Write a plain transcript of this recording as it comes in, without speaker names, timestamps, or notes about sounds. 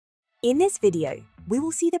In this video, we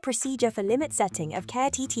will see the procedure for limit setting of CARE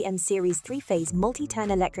TTM Series 3-phase multi-turn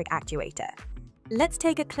electric actuator. Let's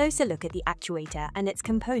take a closer look at the actuator and its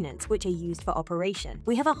components which are used for operation.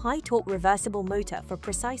 We have a high-torque reversible motor for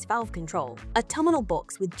precise valve control, a terminal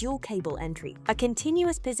box with dual cable entry, a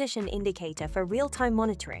continuous position indicator for real-time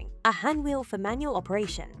monitoring, a handwheel for manual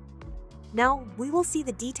operation. Now, we will see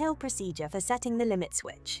the detailed procedure for setting the limit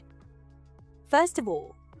switch. First of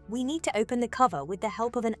all, we need to open the cover with the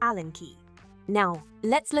help of an Allen key. Now,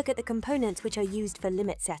 let's look at the components which are used for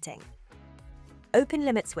limit setting. Open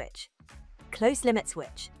limit switch, close limit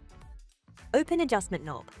switch, open adjustment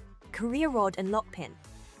knob, carrier rod and lock pin,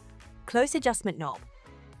 close adjustment knob,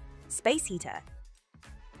 space heater,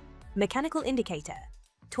 mechanical indicator,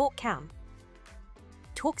 torque cam,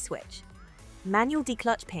 torque switch, manual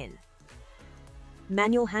declutch pin,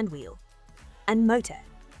 manual handwheel, and motor.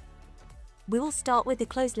 We will start with the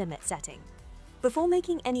close limit setting. Before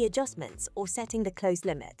making any adjustments or setting the close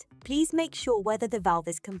limit, please make sure whether the valve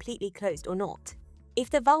is completely closed or not. If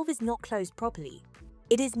the valve is not closed properly,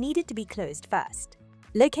 it is needed to be closed first.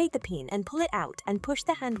 Locate the pin and pull it out and push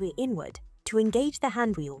the handwheel inward to engage the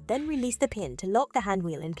handwheel, then release the pin to lock the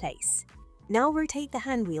handwheel in place. Now rotate the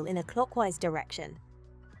handwheel in a clockwise direction.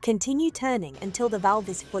 Continue turning until the valve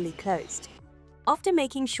is fully closed. After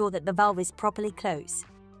making sure that the valve is properly closed,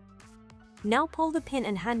 now pull the pin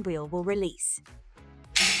and handwheel will release.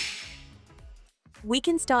 We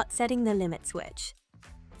can start setting the limit switch.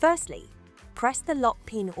 Firstly, press the lock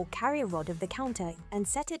pin or carrier rod of the counter and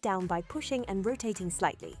set it down by pushing and rotating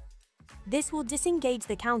slightly. This will disengage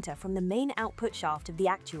the counter from the main output shaft of the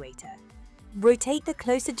actuator. Rotate the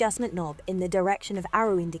close adjustment knob in the direction of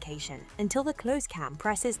arrow indication until the close cam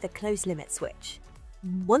presses the close limit switch.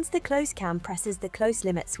 Once the close cam presses the close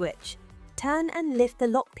limit switch, turn and lift the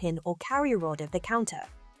lock pin or carrier rod of the counter.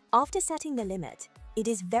 After setting the limit, it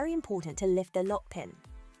is very important to lift the lock pin.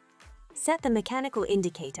 Set the mechanical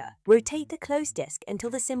indicator. Rotate the close disc until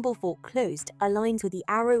the symbol for closed aligns with the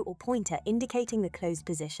arrow or pointer indicating the closed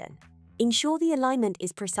position. Ensure the alignment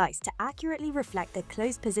is precise to accurately reflect the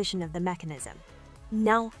closed position of the mechanism.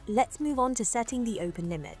 Now, let's move on to setting the open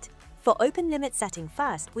limit. For open limit setting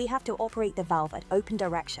first, we have to operate the valve at open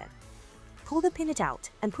direction. Pull the pin out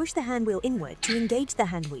and push the handwheel inward to engage the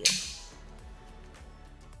handwheel.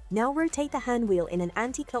 Now rotate the handwheel in an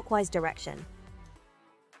anti-clockwise direction.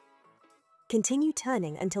 Continue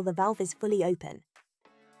turning until the valve is fully open.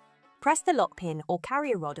 Press the lock pin or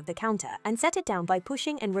carrier rod of the counter and set it down by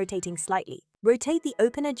pushing and rotating slightly. Rotate the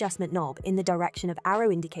open adjustment knob in the direction of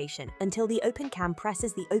arrow indication until the open cam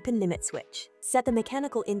presses the open limit switch. Set the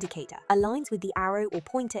mechanical indicator aligns with the arrow or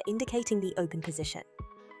pointer indicating the open position.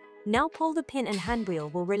 Now pull the pin and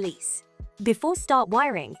handwheel will release. Before start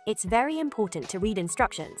wiring, it's very important to read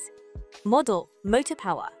instructions. Model, motor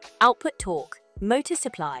power, output torque, motor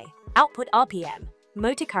supply, output RPM,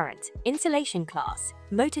 motor current, insulation class,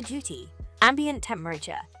 motor duty, ambient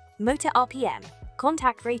temperature, motor RPM,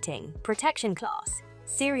 contact rating, protection class,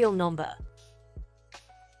 serial number.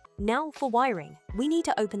 Now for wiring, we need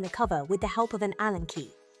to open the cover with the help of an Allen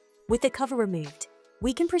key. With the cover removed,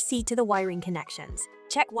 we can proceed to the wiring connections.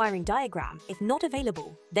 Check wiring diagram. If not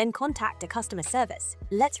available, then contact a customer service.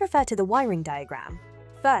 Let's refer to the wiring diagram.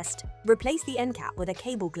 First, replace the end cap with a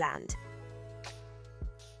cable gland.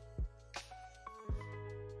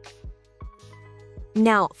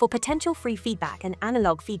 Now, for potential free feedback and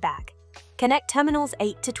analog feedback, connect terminals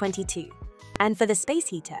 8 to 22. And for the space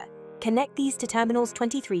heater, connect these to terminals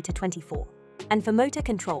 23 to 24. And for motor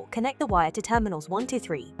control, connect the wire to terminals 1 to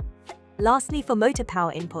 3. Lastly, for motor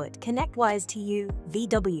power input, connect wires to U,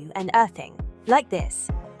 VW, and earthing, like this.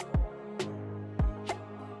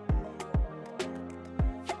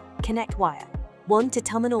 Connect wire 1 to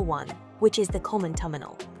terminal 1, which is the common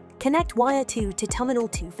terminal. Connect wire 2 to terminal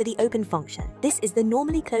 2 for the open function. This is the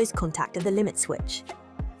normally closed contact of the limit switch.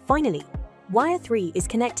 Finally, wire 3 is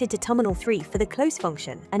connected to terminal 3 for the close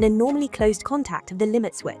function and a normally closed contact of the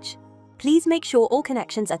limit switch. Please make sure all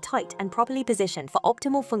connections are tight and properly positioned for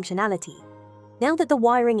optimal functionality. Now that the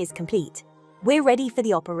wiring is complete, we're ready for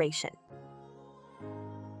the operation.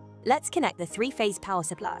 Let's connect the 3-phase power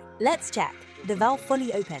supply. Let's check the valve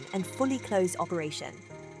fully open and fully closed operation.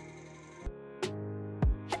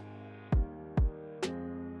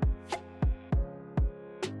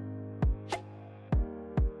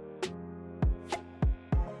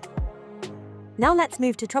 Now let's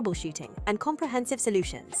move to troubleshooting and comprehensive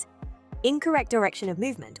solutions. Incorrect direction of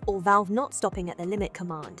movement or valve not stopping at the limit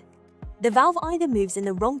command. The valve either moves in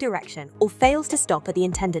the wrong direction or fails to stop at the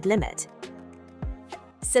intended limit.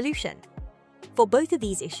 Solution: For both of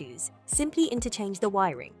these issues, simply interchange the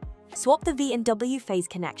wiring. Swap the V and W phase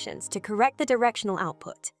connections to correct the directional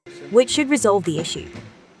output, which should resolve the issue.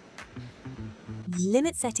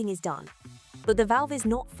 Limit setting is done, but the valve is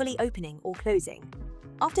not fully opening or closing.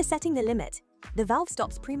 After setting the limit, the valve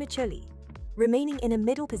stops prematurely, remaining in a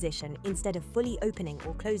middle position instead of fully opening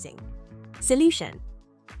or closing. Solution: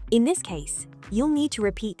 in this case, you'll need to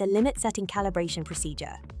repeat the limit setting calibration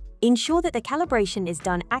procedure. Ensure that the calibration is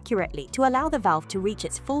done accurately to allow the valve to reach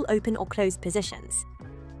its full open or closed positions.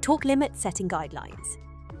 Torque limit setting guidelines.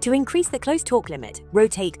 To increase the closed torque limit,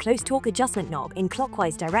 rotate closed torque adjustment knob in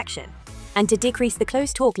clockwise direction. And to decrease the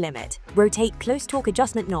closed torque limit, rotate closed torque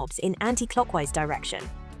adjustment knobs in anti-clockwise direction.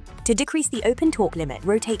 To decrease the open torque limit,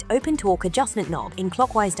 rotate open torque adjustment knob in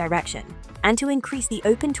clockwise direction. And to increase the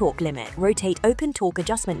open torque limit, rotate open torque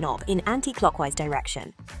adjustment knob in anti-clockwise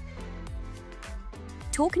direction.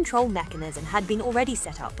 Torque control mechanism had been already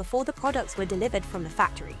set up before the products were delivered from the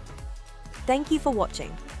factory. Thank you for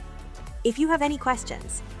watching. If you have any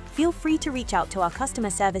questions, feel free to reach out to our customer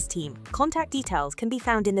service team. Contact details can be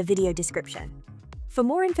found in the video description. For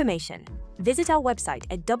more information, visit our website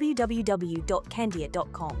at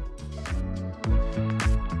www.candia.com.